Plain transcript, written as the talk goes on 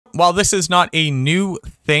while this is not a new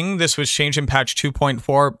thing, this was changed in patch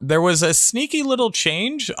 2.4, there was a sneaky little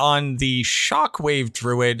change on the Shockwave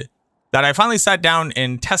druid that I finally sat down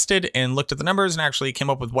and tested and looked at the numbers and actually came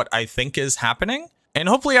up with what I think is happening. And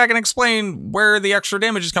hopefully I can explain where the extra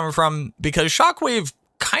damage is coming from, because Shockwave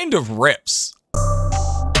kind of rips.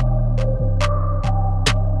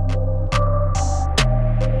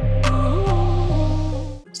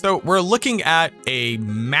 So we're looking at a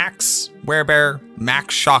max Werebear,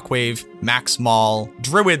 max Shockwave, max Maul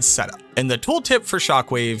druid setup. And the tooltip for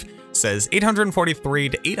Shockwave says 843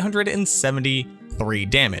 to 873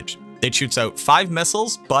 damage. It shoots out 5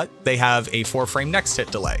 missiles, but they have a 4-frame next hit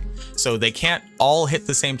delay. So they can't all hit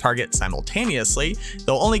the same target simultaneously.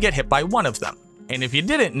 They'll only get hit by one of them. And if you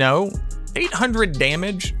didn't know, 800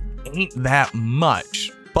 damage ain't that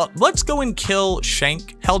much. But let's go and kill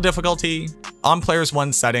Shank, Hell difficulty, on players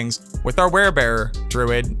 1 settings with our Werebear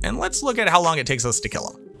druid, and let's look at how long it takes us to kill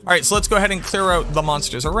him. All right, so let's go ahead and clear out the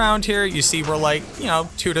monsters around here. You see we're like,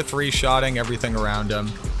 2 to 3 shotting everything around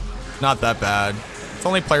him. Not that bad. It's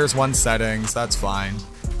only players 1 settings, that's fine.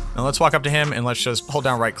 Now let's walk up to him and let's just hold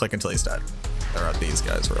down right click until he's dead. Clear out these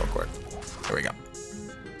guys real quick. There we go.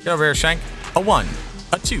 Get over here, Shank. A 1,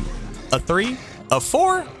 a 2, a 3, a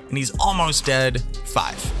 4, and he's almost dead.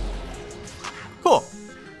 5. Cool.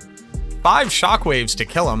 5 shockwaves to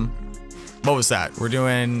kill him. What was that? We're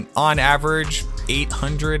doing, on average,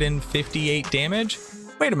 858 damage?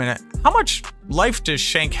 Wait a minute. How much life does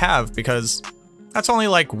Shank have? Because that's only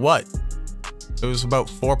like, what? It was about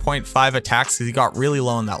 4.5 attacks because he got really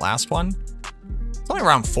low in that last one. It's only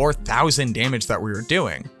around 4,000 damage that we were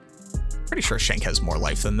doing. Pretty sure Shank has more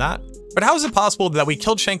life than that. But how is it possible that we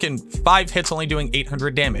killed Shank in 5 hits only doing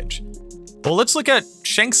 800 damage? Well, let's look at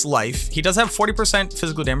Shank's life. He does have 40%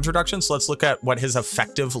 physical damage reduction, so let's look at what his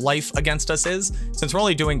effective life against us is, since we're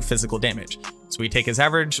only doing physical damage. So we take his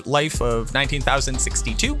average life of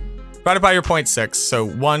 19,062, divided by your 0.6, so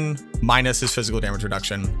 1 minus his physical damage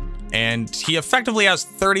reduction, and he effectively has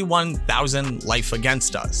 31,000 life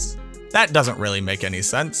against us. That doesn't really make any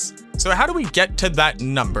sense. So how do we get to that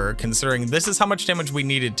number, considering this is how much damage we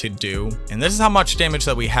needed to do, and this is how much damage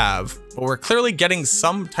that we have, but we're clearly getting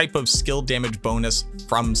some type of skill damage bonus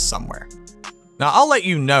from somewhere. Now, I'll let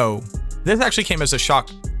you know, this actually came as a shock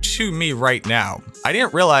to me right now. I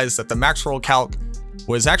didn't realize that the max roll calc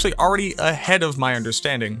was actually already ahead of my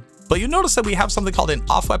understanding, but you notice that we have something called an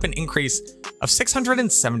off-weapon increase of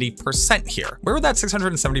 670% here. Where would that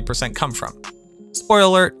 670% come from? Spoiler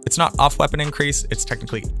alert, it's not off weapon increase, it's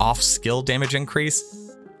technically off skill damage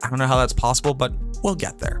increase. I don't know how that's possible, but we'll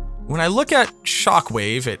get there. When I look at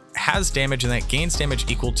Shockwave, it has damage and that gains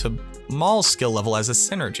damage equal to Maul's skill level as a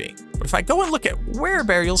synergy. But if I go and look at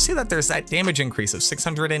Werebear, you'll see that there's that damage increase of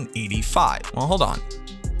 685. Well, hold on.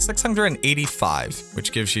 685,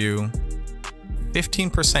 which gives you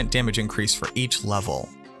 15% damage increase for each level.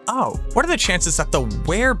 Oh, what are the chances that the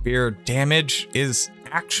Werebear damage is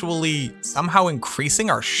actually somehow increasing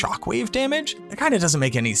our Shockwave damage? It kind of doesn't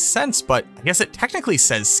make any sense, but I guess it technically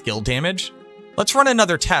says skill damage. Let's run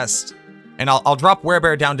another test, and I'll drop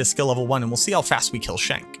Werebear down to skill level 1, and we'll see how fast we kill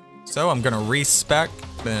Shank. So I'm gonna respec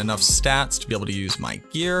enough stats to be able to use my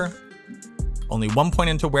gear. Only 1 point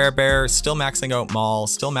into Werebear, still maxing out Maul,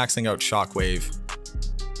 still maxing out Shockwave.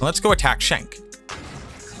 And let's go attack Shank.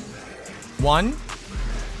 1,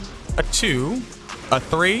 a 2, a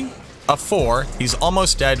 3, a 4, he's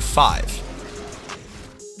almost dead. 5.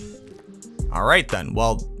 All right then,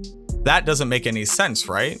 well, that doesn't make any sense,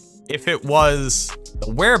 right? If it was the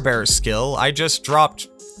Werebear skill, I just dropped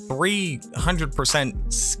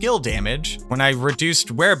 300% skill damage when I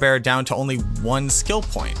reduced Werebear down to only 1 skill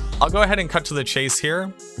point. I'll go ahead and cut to the chase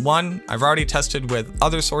here. 1, I've already tested with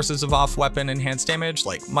other sources of off-weapon enhanced damage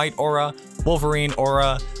like Might Aura, Wolverine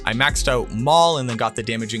Aura. I maxed out Maul and then got the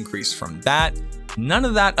damage increase from that. None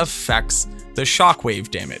of that affects the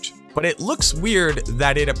Shockwave damage, but it looks weird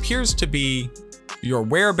that it appears to be your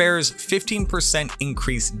Werebear's 15%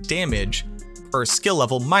 increased damage per skill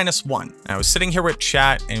level -1. And I was sitting here with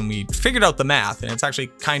chat and we figured out the math, and it's actually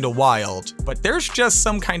kind of wild, but there's just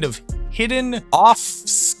some kind of hidden off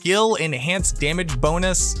skill enhanced damage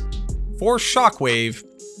bonus for Shockwave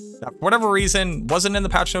that for whatever reason wasn't in the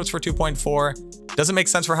patch notes for 2.4. Doesn't make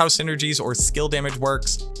sense for how synergies or skill damage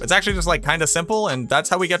works. It's actually just like kind of simple, and that's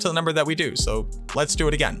how we get to the number that we do. So let's do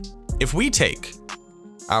it again. If we take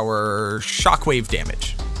our Shockwave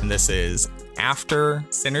damage, and this is after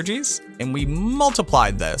synergies, and we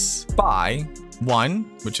multiply this by 1,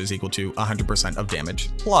 which is equal to 100% of damage,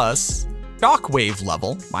 plus Shockwave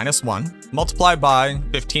level -1, multiplied by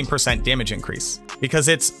 15% damage increase, because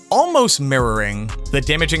it's almost mirroring the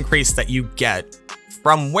damage increase that you get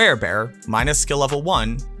from Werebear minus skill level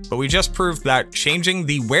 1, but we just proved that changing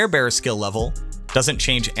the Werebear skill level doesn't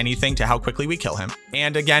change anything to how quickly we kill him.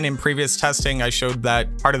 And again, in previous testing, I showed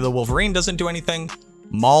that part of the Wolverine doesn't do anything,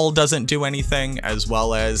 Maul doesn't do anything, as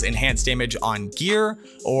well as enhanced damage on gear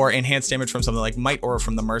or enhanced damage from something like Might or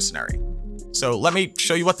from the Mercenary. So let me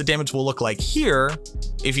show you what the damage will look like here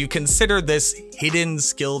if you consider this hidden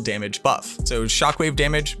skill damage buff. So Shockwave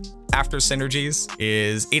damage after synergies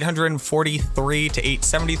is 843 to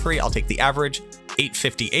 873. I'll take the average,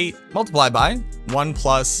 858, multiplied by 1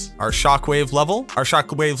 plus our Shockwave level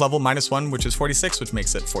minus 1, which is 46, which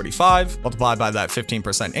makes it 45, multiplied by that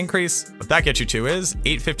 15% increase. What that gets you to is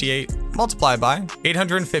 858 multiplied by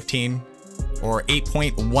 815, or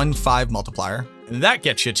 8.15 multiplier. And that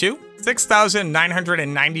gets you to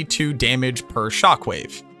 6,992 damage per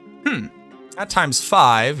Shockwave. That times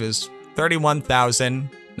 5 is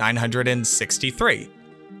 31,963.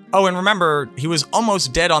 Oh, and remember, he was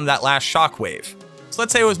almost dead on that last Shockwave. So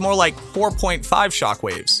let's say it was more like 4.5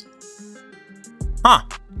 Shockwaves.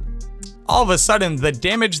 All of a sudden, the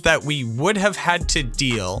damage that we would have had to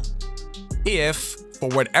deal if, for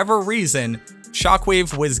whatever reason,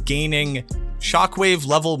 Shockwave was gaining Shockwave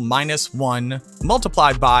level minus 1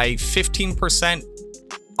 multiplied by 15%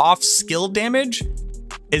 off skill damage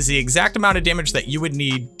is the exact amount of damage that you would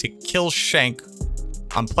need to kill Shank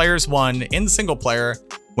on players 1 in single player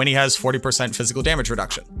when he has 40% physical damage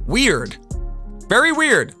reduction. Weird. Very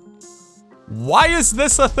weird. Why is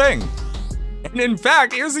this a thing? And in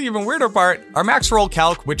fact, here's the even weirder part. Our max roll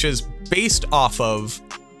calc, which is based off of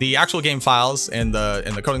the actual game files and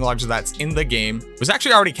the coding logs that's in the game, was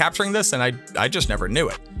actually already capturing this, and I just never knew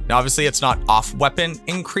it. Now, obviously, it's not off weapon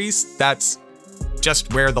increase. That's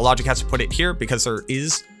just where the logic has to put it here, because there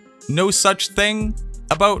is no such thing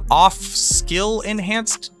about off skill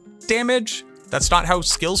enhanced damage. That's not how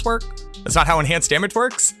skills work. That's not how enhanced damage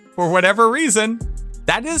works. For whatever reason,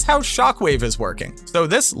 that is how Shockwave is working. So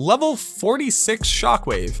this level 46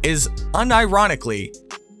 Shockwave is unironically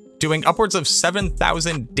doing upwards of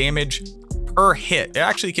 7,000 damage per hit. It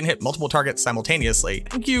actually can hit multiple targets simultaneously.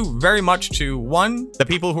 Thank you very much to, one, the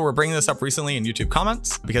people who were bringing this up recently in YouTube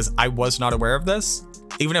comments, because I was not aware of this.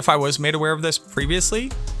 Even if I was made aware of this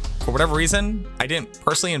previously, for whatever reason, I didn't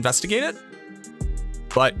personally investigate it.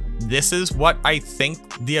 But this is what I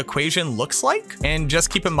think the equation looks like. And just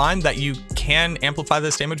keep in mind that you can amplify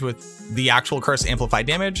this damage with the actual curse amplified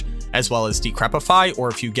damage, as well as decrepify, or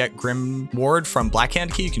if you get Grim Ward from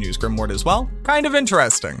Blackhand Key, you can use Grim Ward as well. Kind of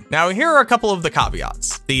interesting. Now, here are a couple of the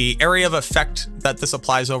caveats. The area of effect that this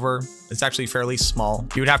applies over is actually fairly small.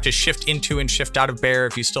 You would have to shift into and shift out of Bear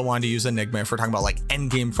if you still wanted to use Enigma, if we're talking about like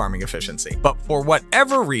endgame farming efficiency. But for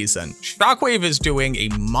whatever reason, Shockwave is doing a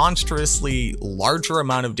monstrously larger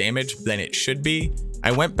amount of damage than it should be.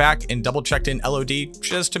 I went back and double checked in LOD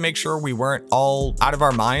just to make sure we weren't all out of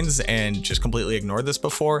our minds and just completely ignored this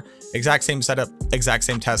before. Exact same setup, exact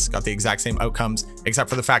same tests, got the exact same outcomes, except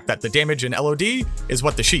for the fact that the damage in LOD is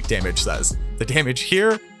what the sheet damage says. The damage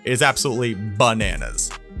here is absolutely bananas.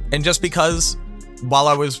 And just because while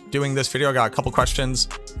I was doing this video, I got a couple questions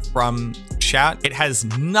from chat, it has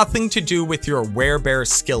nothing to do with your Werebear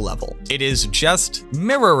skill level. It is just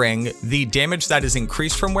mirroring the damage that is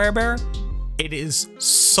increased from Werebear. It is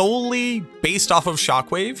solely based off of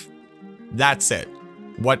Shockwave. That's it.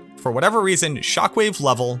 For whatever reason, Shockwave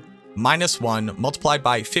level -1 multiplied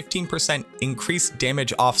by 15% increased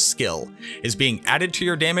damage off skill is being added to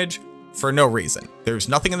your damage for no reason. There's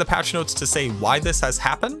nothing in the patch notes to say why this has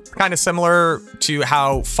happened. Kind of similar to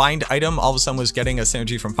how Find Item all of a sudden was getting a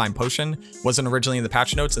synergy from Find Potion. Wasn't originally in the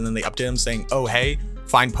patch notes, and then they updated them saying, oh, hey,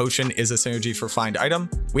 Find Potion is a synergy for Find Item.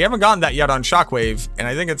 We haven't gotten that yet on Shockwave, and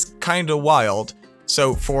I think it's kind of wild.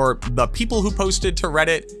 So for the people who posted to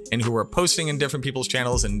Reddit and who were posting in different people's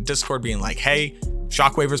channels and Discord being like, hey,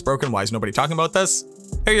 Shockwave is broken, why is nobody talking about this?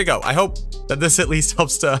 Here you go. I hope that this at least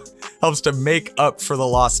helps to make up for the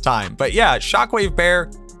lost time. But yeah, Shockwave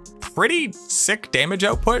Bear, pretty sick damage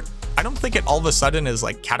output. I don't think it all of a sudden is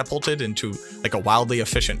like catapulted into like a wildly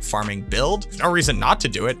efficient farming build. There's no reason not to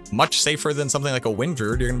do it. Much safer than something like a Wind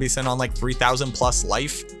Druid. You're gonna be sitting on like 3,000 plus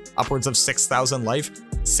life, upwards of 6,000 life,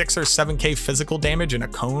 6 or 7K physical damage in a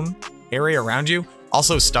cone area around you.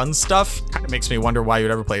 Also stun stuff. Kind of makes me wonder why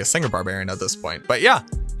you'd ever play a Singer Barbarian at this point. But yeah,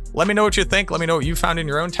 let me know what you think. Let me know what you found in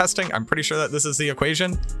your own testing. I'm pretty sure that this is the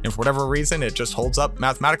equation, and for whatever reason, it just holds up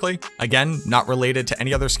mathematically. Again, not related to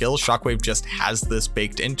any other skills. Shockwave just has this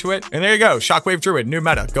baked into it. And there you go, Shockwave Druid, new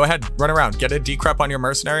meta. Go ahead, run around, get a decrep on your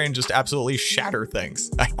mercenary and just absolutely shatter things.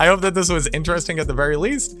 I hope that this was interesting at the very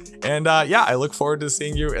least. And yeah, I look forward to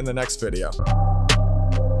seeing you in the next video.